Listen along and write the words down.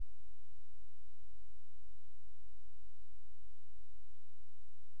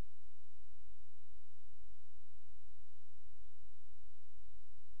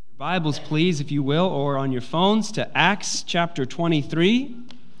Bibles, please, if you will, or on your phones, to Acts chapter 23,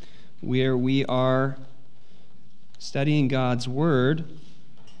 where we are studying God's Word.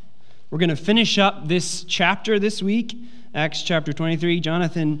 We're going to finish up this chapter this week, Acts chapter 23.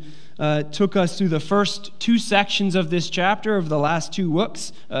 Jonathan took us through the first two sections of this chapter of the last 2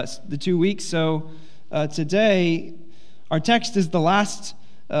 weeks. So today, our text is the last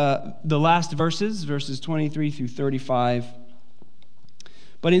verses 23 through 35.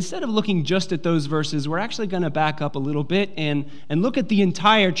 But instead of looking just at those verses, we're actually going to back up a little bit and look at the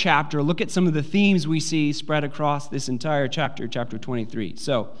entire chapter, look at some of the themes we see spread across this entire chapter 23.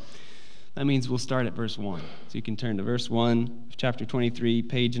 So that means we'll start at verse 1. So you can turn to verse 1 of chapter 23,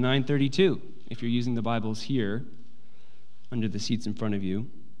 page 932, if you're using the Bibles here under the seats in front of you.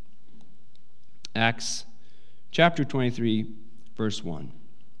 Acts chapter 23, verse 1.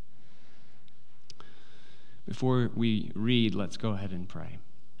 Before we read, let's go ahead and pray.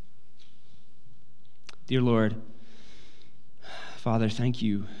 Dear Lord, Father, thank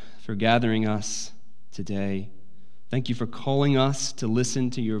you for gathering us today. Thank you for calling us to listen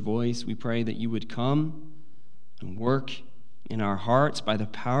to your voice. We pray that you would come and work in our hearts by the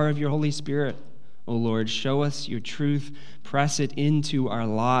power of your Holy Spirit. O Lord, show us your truth. Press it into our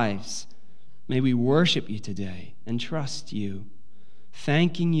lives. May we worship you today and trust you,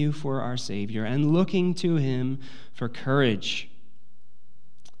 thanking you for our Savior and looking to him for courage.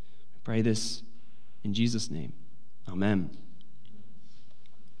 We pray this in Jesus' name. Amen.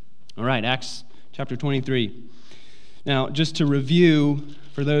 All right, Acts chapter 23. Now, just to review,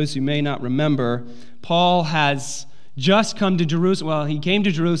 for those who may not remember, Paul has just come to Jerusalem. Well, he came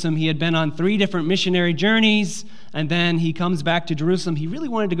to Jerusalem. He had been on 3 different missionary journeys, and then he comes back to Jerusalem. He really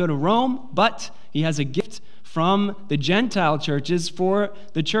wanted to go to Rome, but he has a gift from the Gentile churches for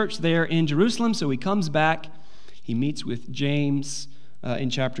the church there in Jerusalem. So he comes back. He meets with James in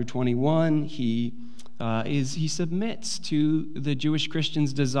chapter 21. He submits to the Jewish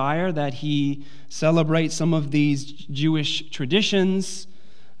Christians' desire that he celebrate some of these Jewish traditions.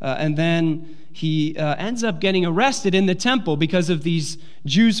 And then he ends up getting arrested in the temple because of these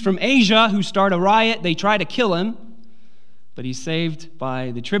Jews from Asia who start a riot. They try to kill him, but he's saved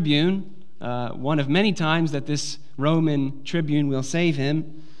by the tribune. One of many times that this Roman tribune will save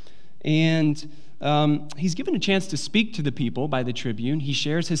him. And he's given a chance to speak to the people by the tribune. He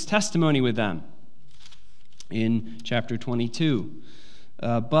shares his testimony with them in chapter 22.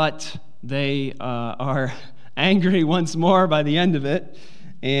 But they are angry once more by the end of it.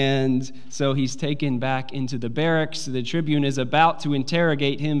 And so he's taken back into the barracks. The tribune is about to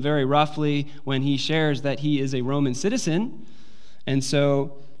interrogate him very roughly when he shares that he is a Roman citizen. And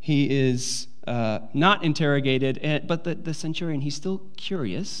so he is not interrogated, but the centurion, he's still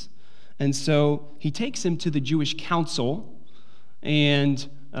curious. And so he takes him to the Jewish council and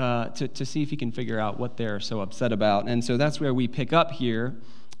to see if he can figure out what they're so upset about. And so that's where we pick up here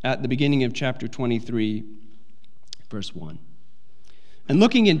at the beginning of chapter 23, verse 1. And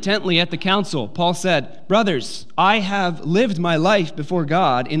looking intently at the council, Paul said, "Brothers, I have lived my life before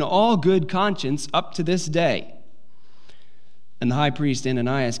God in all good conscience up to this day." And the high priest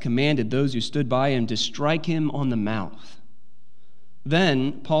Ananias commanded those who stood by him to strike him on the mouth.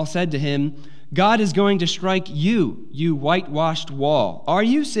 Then Paul said to him, "God is going to strike you, you whitewashed wall. Are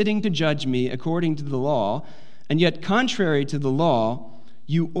you sitting to judge me according to the law, and yet contrary to the law,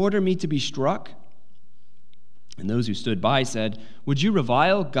 you order me to be struck?" And those who stood by said, "Would you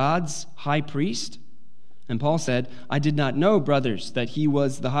revile God's high priest?" And Paul said, "I did not know, brothers, that he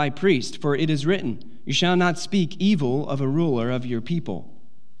was the high priest, for it is written, 'You shall not speak evil of a ruler of your people.'"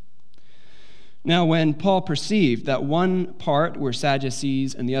 Now when Paul perceived that one part were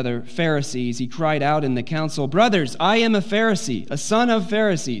Sadducees and the other Pharisees, he cried out in the council, "Brothers, I am a Pharisee, a son of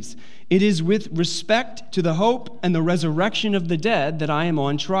Pharisees. It is with respect to the hope and the resurrection of the dead that I am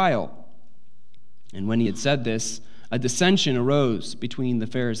on trial." And when he had said this, a dissension arose between the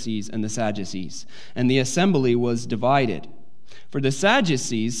Pharisees and the Sadducees, and the assembly was divided. For the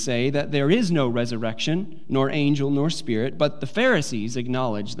Sadducees say that there is no resurrection, nor angel, nor spirit, but the Pharisees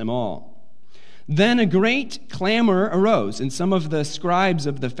acknowledge them all. Then a great clamor arose, and some of the scribes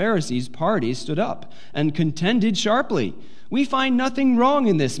of the Pharisees' party stood up and contended sharply. "We find nothing wrong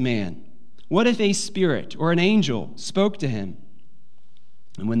in this man. What if a spirit or an angel spoke to him?"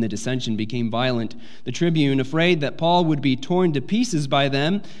 And when the dissension became violent, the tribune, afraid that Paul would be torn to pieces by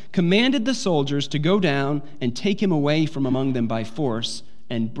them, commanded the soldiers to go down and take him away from among them by force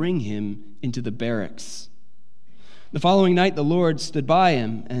and bring him into the barracks. The following night the Lord stood by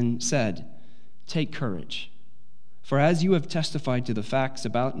him and said, "Take courage, for as you have testified to the facts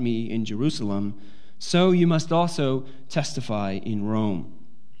about me in Jerusalem, so you must also testify in Rome."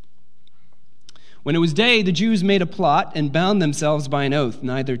 When it was day, the Jews made a plot and bound themselves by an oath,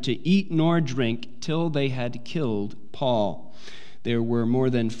 neither to eat nor drink till they had killed Paul. There were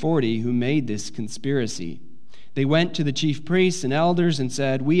more than 40 who made this conspiracy. They went to the chief priests and elders and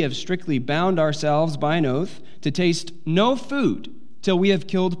said, "We have strictly bound ourselves by an oath to taste no food till we have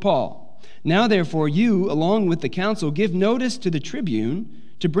killed Paul. Now, therefore, you, along with the council, give notice to the tribune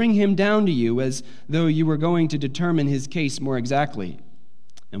to bring him down to you, as though you were going to determine his case more exactly.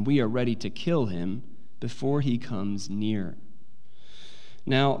 And we are ready to kill him before he comes near."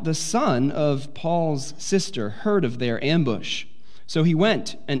 Now, the son of Paul's sister heard of their ambush. So he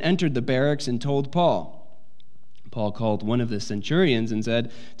went and entered the barracks and told Paul. Paul called one of the centurions and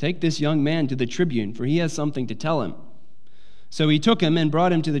said, "Take this young man to the tribune, for he has something to tell him." So he took him and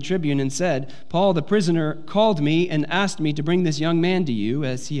brought him to the tribune and said, "Paul the prisoner called me and asked me to bring this young man to you,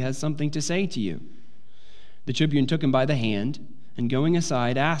 as he has something to say to you." The tribune took him by the hand, and going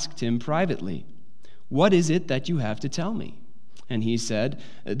aside asked him privately, "What is it that you have to tell me?" And he said,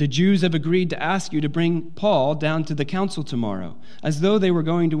 "The Jews have agreed to ask you to bring Paul down to the council tomorrow, as though they were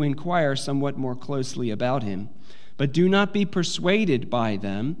going to inquire somewhat more closely about him. But do not be persuaded by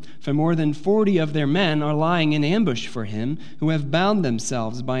them, for more than 40 of their men are lying in ambush for him, who have bound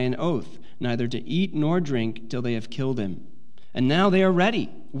themselves by an oath, neither to eat nor drink till they have killed him. And now they are ready,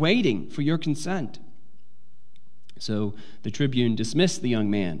 waiting for your consent." So the tribune dismissed the young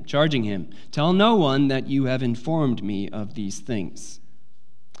man, charging him, "Tell no one that you have informed me of these things."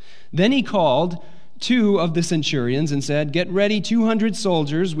 Then he called 2 of the centurions and said, "Get ready 200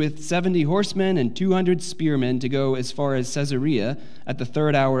 soldiers with 70 horsemen and 200 spearmen to go as far as Caesarea at the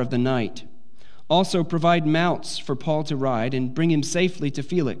 3rd hour of the night. Also provide mounts for Paul to ride and bring him safely to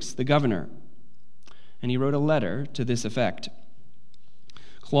Felix, the governor." And he wrote a letter to this effect: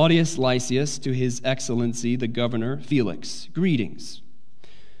 "Claudius Lysias, to his excellency the governor Felix, greetings.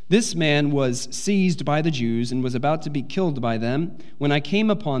 This man was seized by the Jews and was about to be killed by them when I came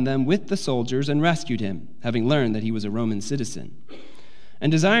upon them with the soldiers and rescued him, having learned that he was a Roman citizen.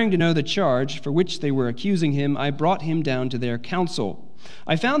 And desiring to know the charge for which they were accusing him, I brought him down to their council.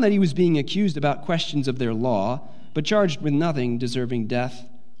 I found that he was being accused about questions of their law, but charged with nothing deserving death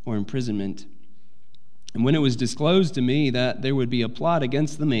or imprisonment. And when it was disclosed to me that there would be a plot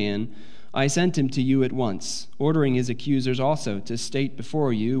against the man, I sent him to you at once, ordering his accusers also to state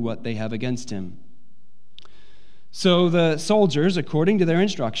before you what they have against him." So the soldiers, according to their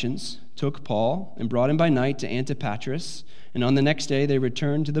instructions, took Paul and brought him by night to Antipatris, and on the next day they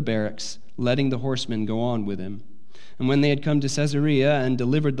returned to the barracks, letting the horsemen go on with him. And when they had come to Caesarea and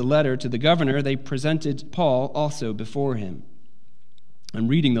delivered the letter to the governor, they presented Paul also before him. On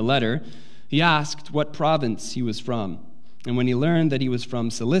reading the letter, he asked what province he was from. And when he learned that he was from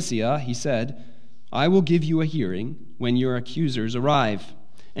Cilicia, he said, "I will give you a hearing when your accusers arrive."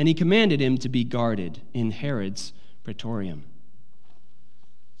 And he commanded him to be guarded in Herod's praetorium.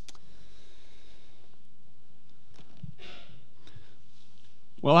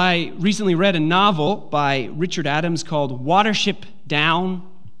 Well, I recently read a novel by Richard Adams called Watership Down.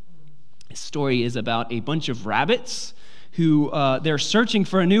 The story is about a bunch of rabbits who they're searching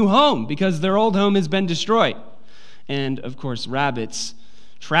for a new home because their old home has been destroyed. And, of course, rabbits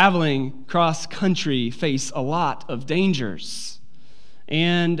traveling cross-country face a lot of dangers.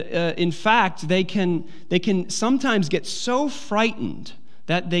 And, in fact, they can sometimes get so frightened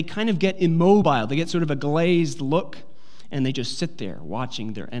that they kind of get immobile. They get sort of a glazed look, and they just sit there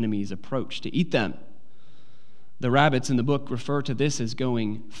watching their enemies approach to eat them. The rabbits in the book refer to this as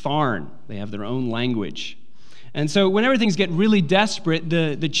going Tharn. They have their own language. And so whenever things get really desperate,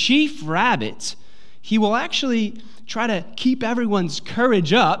 the chief rabbit, he will actually try to keep everyone's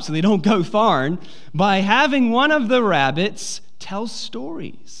courage up so they don't go Tharn by having one of the rabbits tell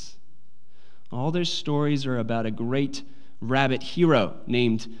stories. All their stories are about a great rabbit hero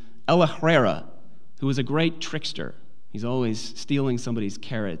named El Herrera, who was a great trickster. He's always stealing somebody's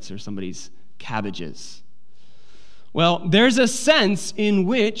carrots or somebody's cabbages. Well, there's a sense in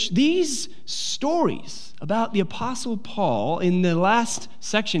which these stories about the Apostle Paul in the last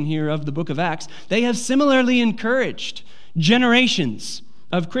section here of the book of Acts, they have similarly encouraged generations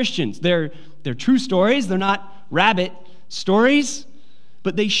of Christians. They're true stories. They're not rabbit stories,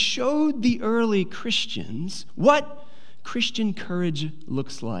 but they showed the early Christians what Christian courage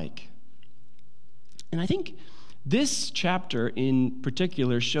looks like. And I think this chapter in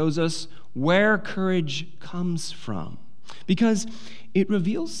particular shows us where courage comes from, because it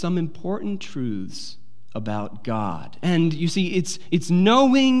reveals some important truths about God. And you see, it's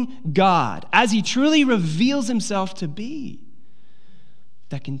knowing God as he truly reveals himself to be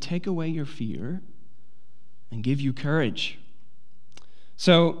that can take away your fear and give you courage.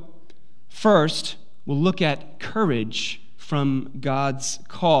 So, First, we'll look at courage from God's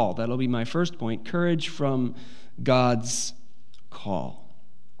call. That'll be my first point, courage from God's call.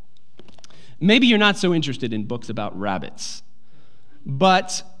 Maybe you're not so interested in books about rabbits,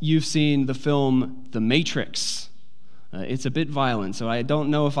 but you've seen the film The Matrix. It's a bit violent, so I don't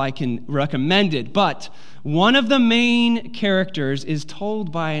know if I can recommend it, but one of the main characters is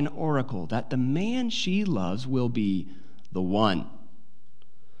told by an oracle that the man she loves will be the one.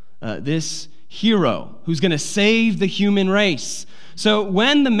 This hero who's going to save the human race. So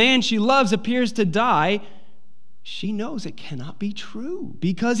when the man she loves appears to die, she knows it cannot be true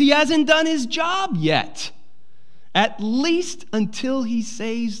because he hasn't done his job yet, at least until he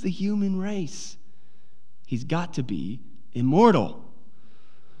saves the human race. He's got to be immortal.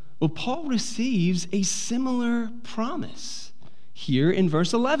 Well, Paul receives a similar promise here in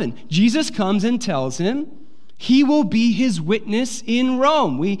verse 11. Jesus comes and tells him he will be his witness in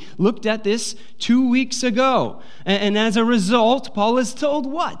Rome. We looked at this 2 weeks ago. And as a result, Paul is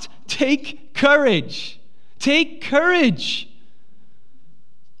told what? Take courage. Take courage.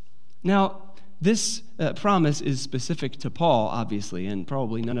 Now, this promise is specific to Paul, obviously, and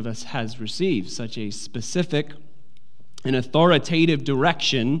probably none of us has received such a specific and authoritative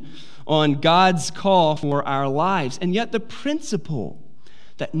direction on God's call for our lives. And yet the principle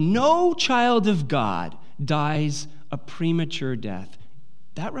that no child of God dies a premature death,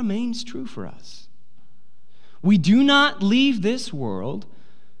 that remains true for us. We do not leave this world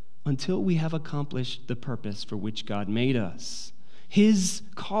until we have accomplished the purpose for which God made us. His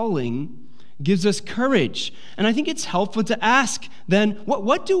calling gives us courage. And I think it's helpful to ask then,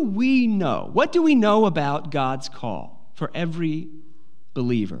 what do we know? What do we know about God's call for every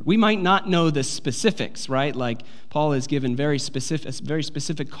believer? We might not know the specifics, right? Like Paul has given very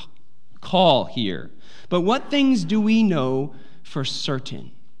specific call here. But what things do we know for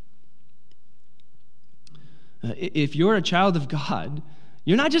certain? If you're a child of God,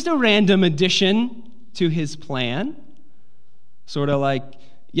 you're not just a random addition to his plan, sort of like,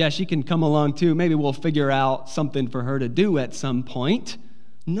 yeah, she can come along too. Maybe we'll figure out something for her to do at some point.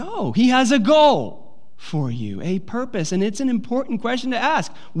 No, he has a goal for you, a purpose, and it's an important question to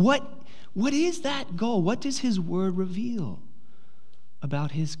ask. What is that goal? What does his word reveal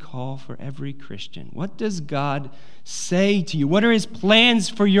about his call for every Christian? What does God say to you? What are his plans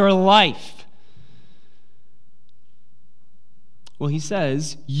for your life? Well, he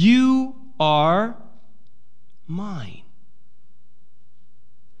says, you are mine.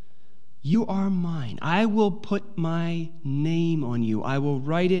 You are mine. I will put my name on you. I will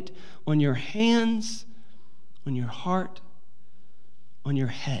write it on your hands, on your heart, on your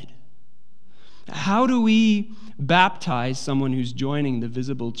head. How do we baptize someone who's joining the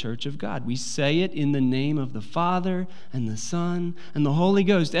visible church of God? We say it in the name of the Father and the Son and the Holy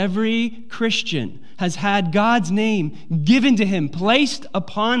Ghost. Every Christian has had God's name given to him, placed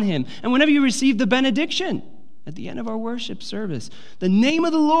upon him. And whenever you receive the benediction at the end of our worship service, the name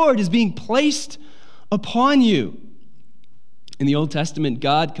of the Lord is being placed upon you. In the Old Testament,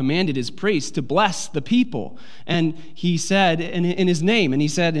 God commanded his priests to bless the people. And he said in his name, and he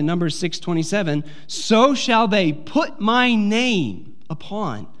said in Numbers 6:27, so shall they put my name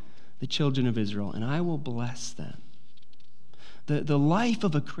upon the children of Israel, and I will bless them. The life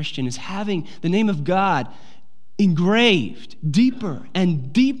of a Christian is having the name of God engraved deeper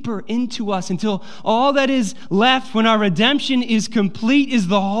and deeper into us until all that is left when our redemption is complete is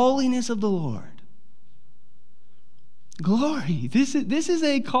the holiness of the Lord. Glory. This is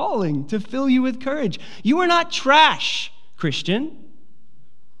a calling to fill you with courage. You are not trash, Christian.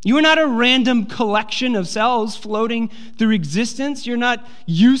 You are not a random collection of cells floating through existence. You're not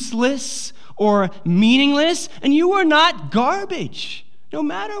useless or meaningless, and you are not garbage, no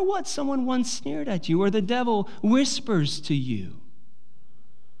matter what someone once sneered at you or the devil whispers to you.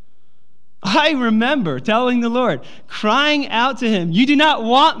 I remember telling the Lord, crying out to him, you do not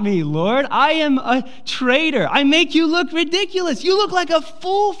want me, Lord. I am a traitor. I make you look ridiculous. You look like a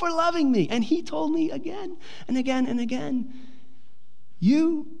fool for loving me. And he told me again and again and again,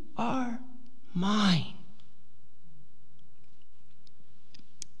 you are mine.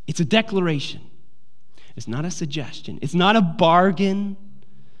 It's a declaration. It's not a suggestion. It's not a bargain.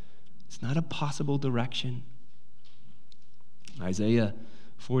 It's not a possible direction. Isaiah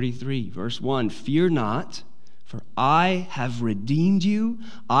 43, verse 1, fear not, for I have redeemed you.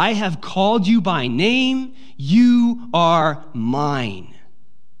 I have called you by name. You are mine.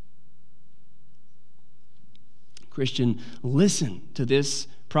 Christian, listen to this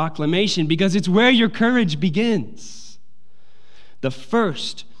proclamation because it's where your courage begins. The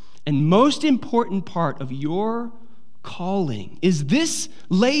first and most important part of your calling? Is this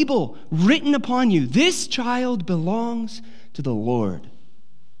label written upon you? This child belongs to the Lord.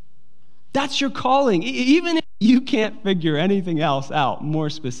 That's your calling. Even if you can't figure anything else out more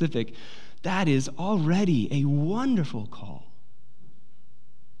specific, that is already a wonderful call.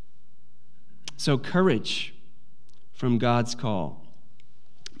 So courage from God's call.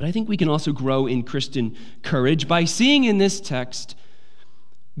 But I think we can also grow in Christian courage by seeing in this text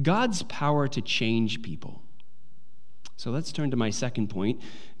God's power to change people. So let's turn to my second point.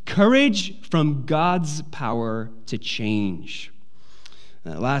 Courage from God's power to change.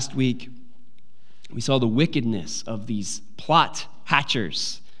 Last week, we saw the wickedness of these plot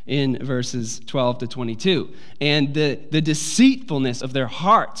hatchers in verses 12 to 22. And the deceitfulness of their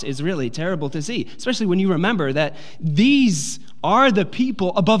hearts is really terrible to see, especially when you remember that these are the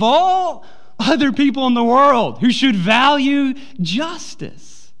people above all other people in the world who should value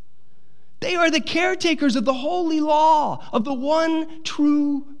justice. They are the caretakers of the holy law of the one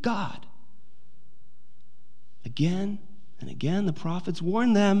true God. Again and again, the prophets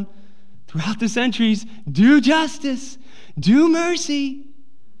warn them throughout the centuries, do justice, do mercy.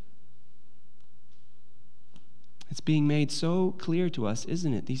 It's being made so clear to us,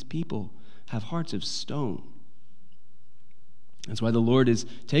 isn't it? These people have hearts of stone. That's why the Lord is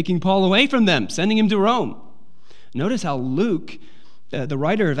taking Paul away from them, sending him to Rome. Notice how Luke, the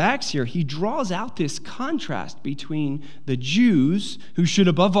writer of Acts here, he draws out this contrast between the Jews, who should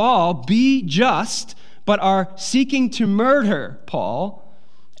above all be just, but are seeking to murder Paul,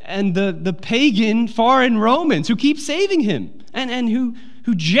 and the pagan foreign Romans who keep saving him and who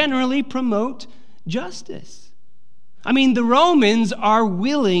generally promote justice. I mean, the Romans are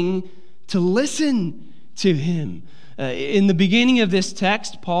willing to listen to him. In the beginning of this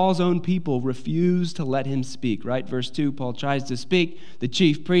text, Paul's own people refuse to let him speak, right? Verse 2, Paul tries to speak. The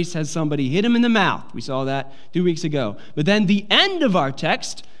chief priest has somebody hit him in the mouth. We saw that 2 weeks ago. But then the end of our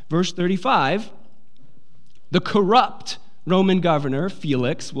text, verse 35, the corrupt Roman governor,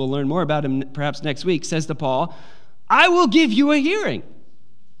 Felix, we'll learn more about him perhaps next week, says to Paul, I will give you a hearing.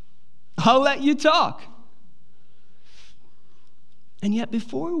 I'll let you talk. And yet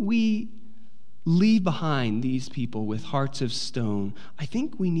before we leave behind these people with hearts of stone, I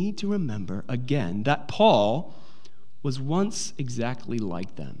think we need to remember again that Paul was once exactly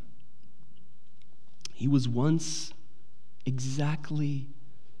like them. He was once exactly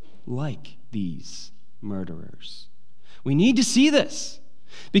like these murderers. We need to see this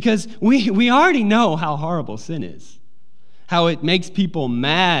because we already know how horrible sin is, how it makes people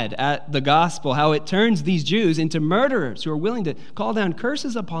mad at the gospel, how it turns these Jews into murderers who are willing to call down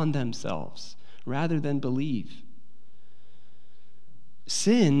curses upon themselves rather than believe.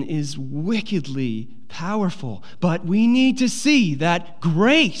 Sin is wickedly powerful, but we need to see that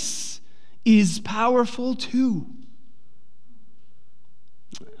grace is powerful too.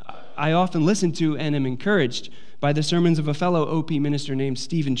 I often listen to and am encouraged by the sermons of a fellow OP minister named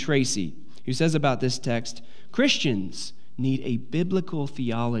Stephen Tracy, who says about this text, Christians need a biblical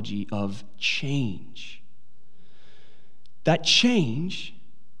theology of change. That change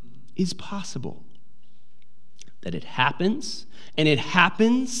is possible. That it happens, and it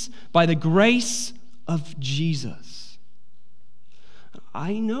happens by the grace of Jesus.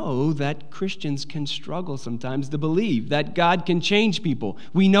 I know that Christians can struggle sometimes to believe that God can change people.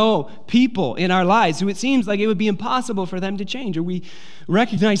 We know people in our lives who it seems like it would be impossible for them to change, or we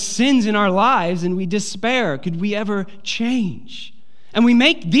recognize sins in our lives and we despair. Could we ever change? And we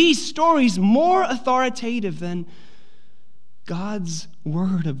make these stories more authoritative than God's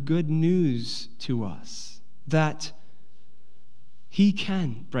word of good news to us, that He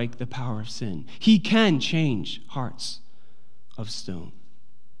can break the power of sin. He can change hearts of stone.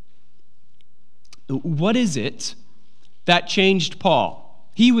 What is it that changed Paul?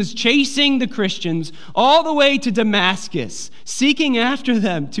 He was chasing the Christians all the way to Damascus, seeking after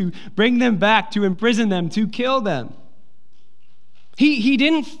them to bring them back, to imprison them, to kill them. He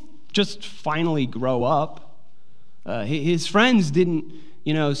didn't just finally grow up. His friends didn't,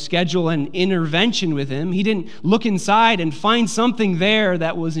 schedule an intervention with him. He didn't look inside and find something there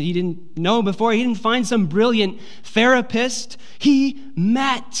that he didn't know before. He didn't find some brilliant therapist. He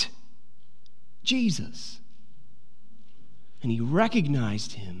met Jesus. And he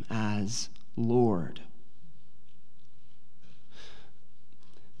recognized him as Lord.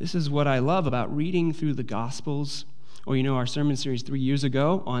 This is what I love about reading through the Gospels, or our sermon series 3 years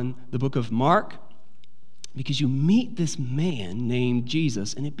ago on the book of Mark, because you meet this man named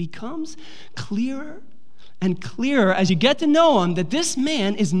Jesus, and it becomes clearer and clearer as you get to know him that this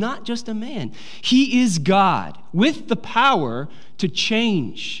man is not just a man. He is God with the power to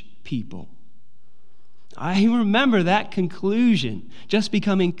change people. I remember that conclusion just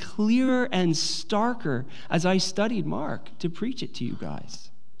becoming clearer and starker as I studied Mark to preach it to you guys.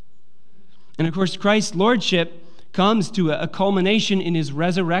 And of course, Christ's lordship comes to a culmination in his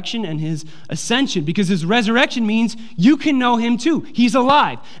resurrection and his ascension, because his resurrection means you can know him too. He's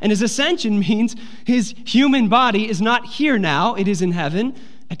alive. And his ascension means his human body is not here now, it is in heaven,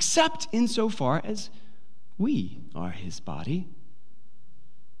 except insofar as we are his body,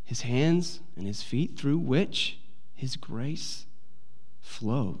 his hands and his feet through which his grace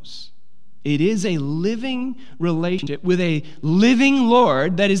flows. It is a living relationship with a living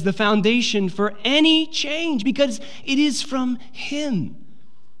Lord that is the foundation for any change, because it is from him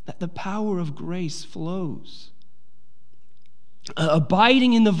that the power of grace flows.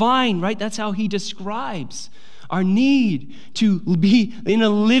 Abiding in the vine, right? That's how he describes our need to be in a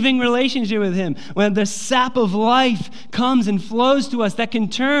living relationship with him. When the sap of life comes and flows to us that can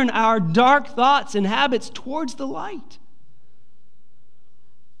turn our dark thoughts and habits towards the light.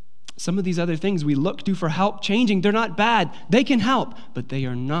 Some of these other things we look to for help changing, they're not bad. They can help, but they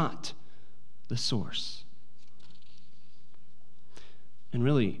are not the source. And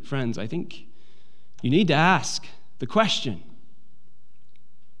really, friends, I think you need to ask the question.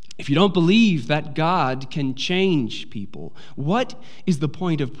 If you don't believe that God can change people, what is the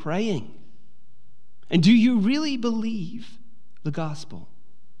point of praying? And do you really believe the gospel?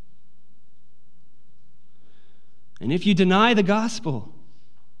 And if you deny the gospel,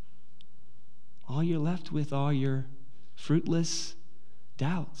 all you're left with are your fruitless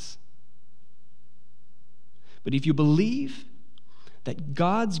doubts. But if you believe that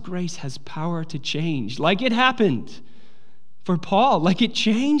God's grace has power to change, like it happened for Paul, like it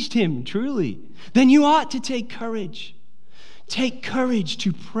changed him truly, then you ought to take courage. Take courage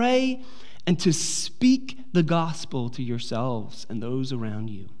to pray and to speak the gospel to yourselves and those around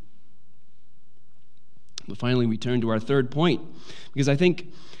you. But finally, we turn to our third point, because I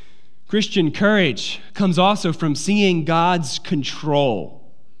think Christian courage comes also from seeing God's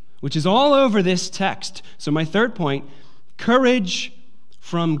control, which is all over this text. So my third point, courage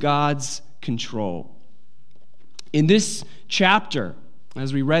from God's control. In this chapter,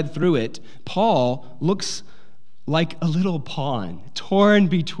 as we read through it, Paul looks like a little pawn torn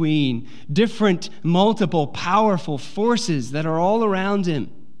between different, multiple, powerful forces that are all around him.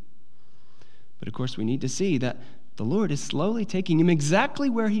 But of course, we need to see that the Lord is slowly taking him exactly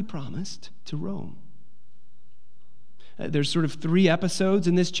where he promised, to Rome. There's sort of 3 episodes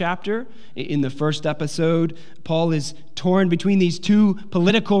in this chapter. In the first episode, Paul is torn between these 2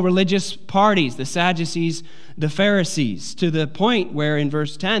 political religious parties, the Sadducees, the Pharisees, to the point where in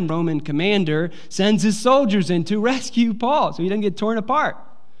verse 10, the Roman commander sends his soldiers in to rescue Paul so he doesn't get torn apart.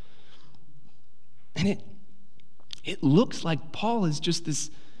 And it looks like Paul is just this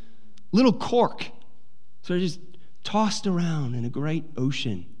little cork, sort of just tossed around in a great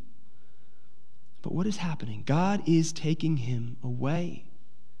ocean. But what is happening? God is taking him away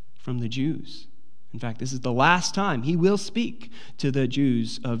from the Jews. In fact, this is the last time he will speak to the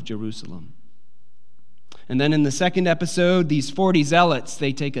Jews of Jerusalem. And then in the second episode, these 40 zealots,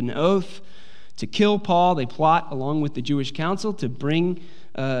 they take an oath to kill Paul. They plot along with the Jewish council to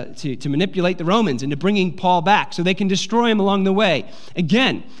to manipulate the Romans into bringing Paul back so they can destroy him along the way.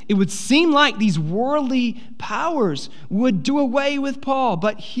 Again, it would seem like these worldly powers would do away with Paul,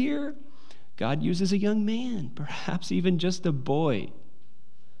 but here God uses a young man, perhaps even just a boy.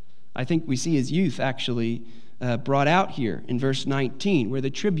 I think we see his youth actually brought out here in verse 19, where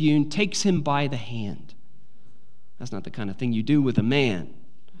the tribune takes him by the hand. That's not the kind of thing you do with a man.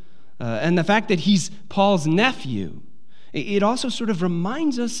 And the fact that he's Paul's nephew, it also sort of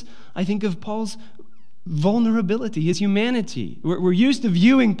reminds us, I think, of Paul's vulnerability, his humanity. We're used to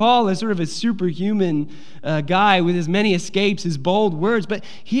viewing Paul as sort of a superhuman guy with his many escapes, his bold words, but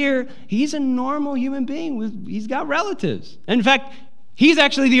here he's a normal human being. He's got relatives. And in fact, he's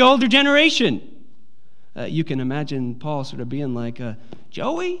actually the older generation. You can imagine Paul sort of being like,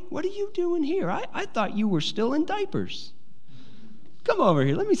 Joey, what are you doing here? I thought you were still in diapers. Come over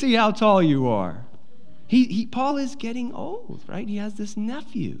here. Let me see how tall you are. Paul is getting old, right? He has this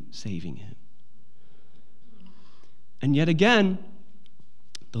nephew saving him. And yet again,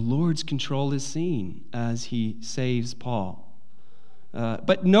 the Lord's control is seen as he saves Paul.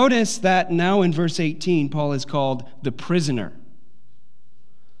 But notice that now in verse 18, Paul is called the prisoner.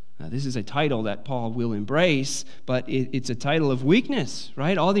 Now, this is a title that Paul will embrace, but it's a title of weakness,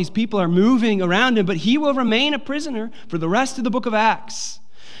 right? All these people are moving around him, but he will remain a prisoner for the rest of the book of Acts.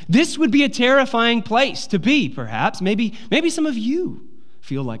 This would be a terrifying place to be, perhaps. Maybe some of you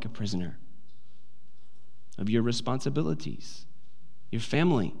feel like a prisoner of your responsibilities, your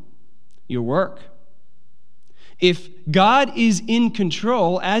family, your work, If God is in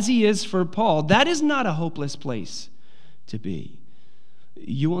control, as he is for Paul, that is not a hopeless place to be.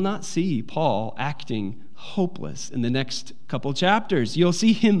 You will not see Paul acting hopeless in the next couple chapters. You'll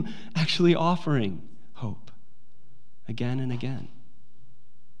see him actually offering hope again and again.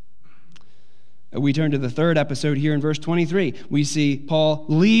 We turn to the third episode here in verse 23. We see Paul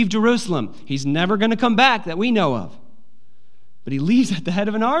leave Jerusalem. He's never going to come back that we know of. But he leaves at the head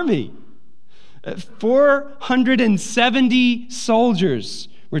of an army. 470 soldiers,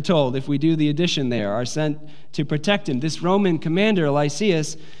 we're told, if we do the addition there, are sent to protect him. This Roman commander,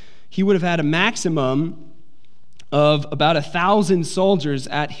 Lysias, he would have had a maximum of about 1,000 soldiers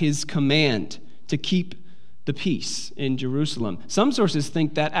at his command to keep the peace in Jerusalem. Some sources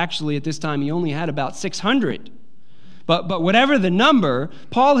think that actually at this time he only had about 600. But whatever the number,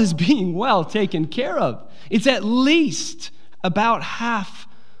 Paul is being well taken care of. It's at least about half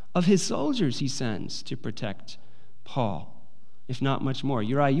of his soldiers he sends to protect Paul, if not much more.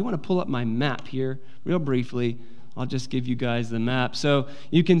 Uriah, you want to pull up my map here real briefly? I'll just give you guys the map. So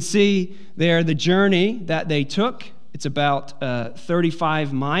you can see there the journey that they took. It's about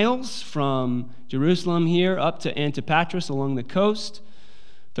 35 miles from Jerusalem here up to Antipatris along the coast.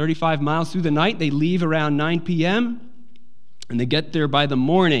 35 miles through the night. They leave around 9 p.m. and they get there by the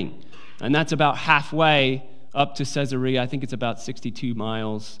morning. And that's about halfway up to Caesarea. I think it's about 62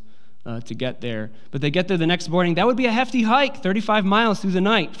 miles to get there. But they get there the next morning. That would be a hefty hike, 35 miles through the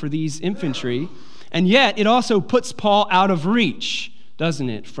night for these infantry. And yet it also puts Paul out of reach, doesn't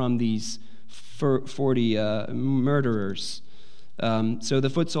it, from these 40 murderers. So the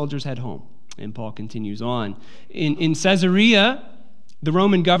foot soldiers head home, and Paul continues on. In Caesarea, the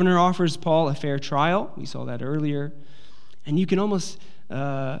Roman governor offers Paul a fair trial. We saw that earlier. And you can almost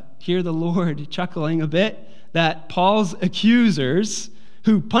hear the Lord chuckling a bit that Paul's accusers,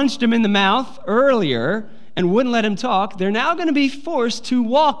 who punched him in the mouth earlier and wouldn't let him talk, they're now going to be forced to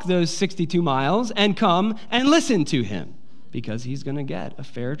walk those 62 miles and come and listen to him because he's going to get a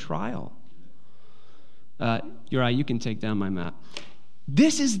fair trial. Uriah, you can take down my map.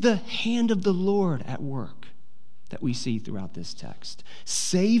 This is the hand of the Lord at work that we see throughout this text,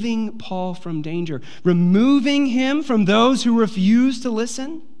 saving Paul from danger, removing him from those who refuse to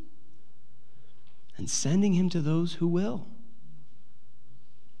listen, and sending him to those who will.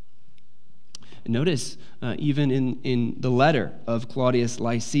 Notice, even in the letter of Claudius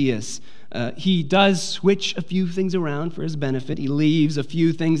Lysias, he does switch a few things around for his benefit. He leaves a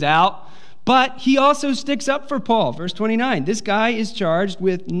few things out, but he also sticks up for Paul. Verse 29, this guy is charged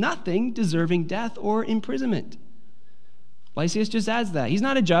with nothing deserving death or imprisonment. Lysias just adds that. He's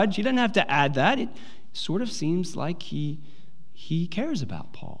not a judge. He doesn't have to add that. It sort of seems like he cares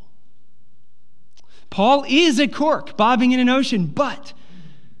about Paul. Paul is a cork bobbing in an ocean, but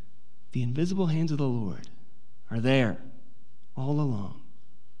the invisible hands of the Lord are there all along.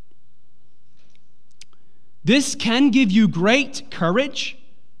 This can give you great courage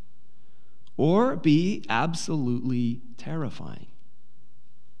or be absolutely terrifying.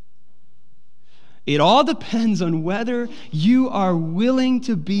 It all depends on whether you are willing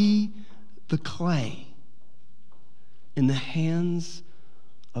to be the clay in the hands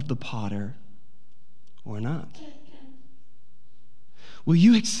of the potter or not. Will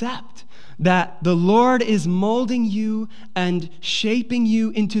you accept that the Lord is molding you and shaping you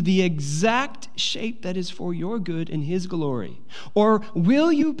into the exact shape that is for your good and his glory? Or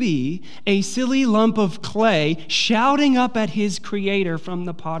will you be a silly lump of clay shouting up at his creator from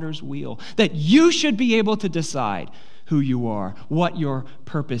the potter's wheel that you should be able to decide who you are, what your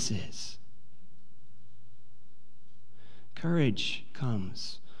purpose is? Courage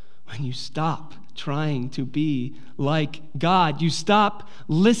comes when you stop trying to be like God. You stop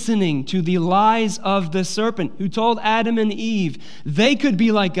listening to the lies of the serpent who told Adam and Eve they could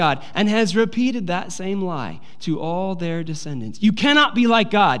be like God and has repeated that same lie to all their descendants. You cannot be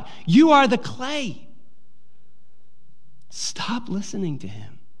like God. You are the clay. Stop listening to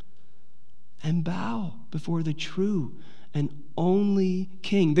him and bow before the true and only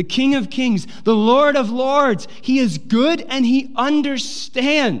King, the King of Kings, the Lord of Lords. He is good and he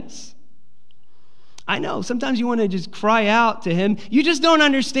understands. I know, sometimes you want to just cry out to him. You just don't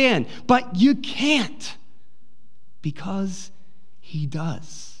understand, but you can't because he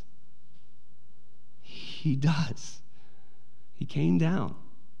does. He does. He came down.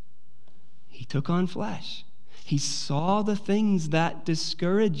 He took on flesh. He saw the things that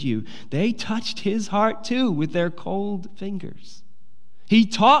discourage you. They touched his heart too with their cold fingers. He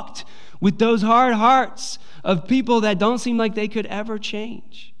talked with those hard hearts of people that don't seem like they could ever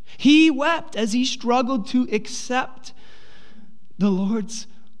change. He wept as he struggled to accept the Lord's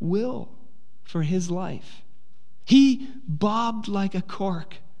will for his life. He bobbed like a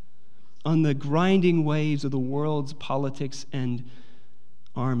cork on the grinding waves of the world's politics and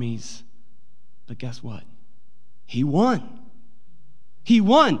armies. But guess what? He won. He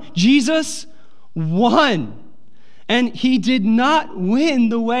won. Jesus won. And he did not win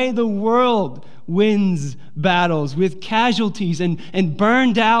the way the world wins battles, with casualties and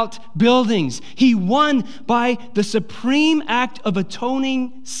burned out buildings. He won by the supreme act of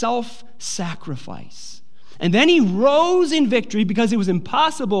atoning self-sacrifice. And then he rose in victory because it was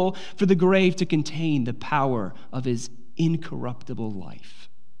impossible for the grave to contain the power of his incorruptible life.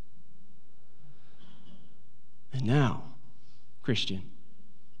 And now, Christian,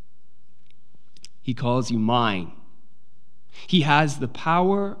 he calls you mine. He has the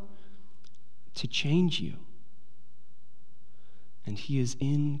power to change you. And he is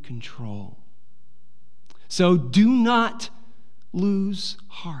in control. So do not lose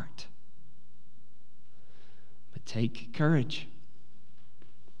heart. But take courage.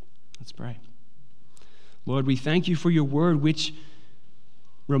 Let's pray. Lord, we thank you for your word, which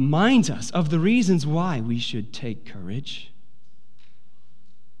reminds us of the reasons why we should take courage.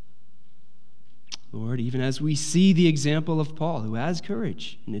 Lord, even as we see the example of Paul, who has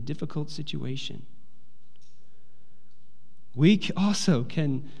courage in a difficult situation, we also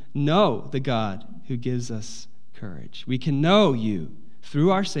can know the God who gives us courage. We can know you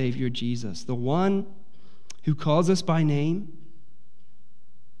through our Savior, Jesus, the one who calls us by name,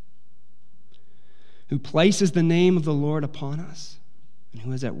 who places the name of the Lord upon us, and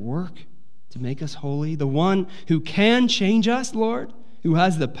who is at work to make us holy, the one who can change us, Lord, who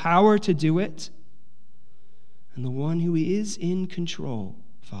has the power to do it, and the one who is in control,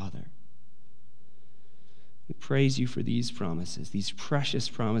 Father. We praise you for these promises, these precious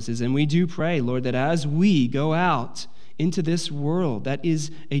promises, and we do pray, Lord, that as we go out into this world that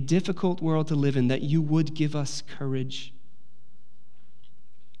is a difficult world to live in, that you would give us courage.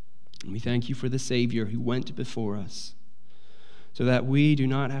 And we thank you for the Savior who went before us, so that we do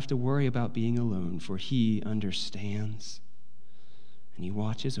not have to worry about being alone, for he understands and he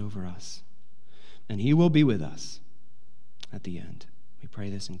watches over us. And he will be with us at the end. We pray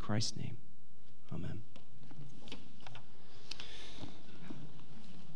this in Christ's name. Amen.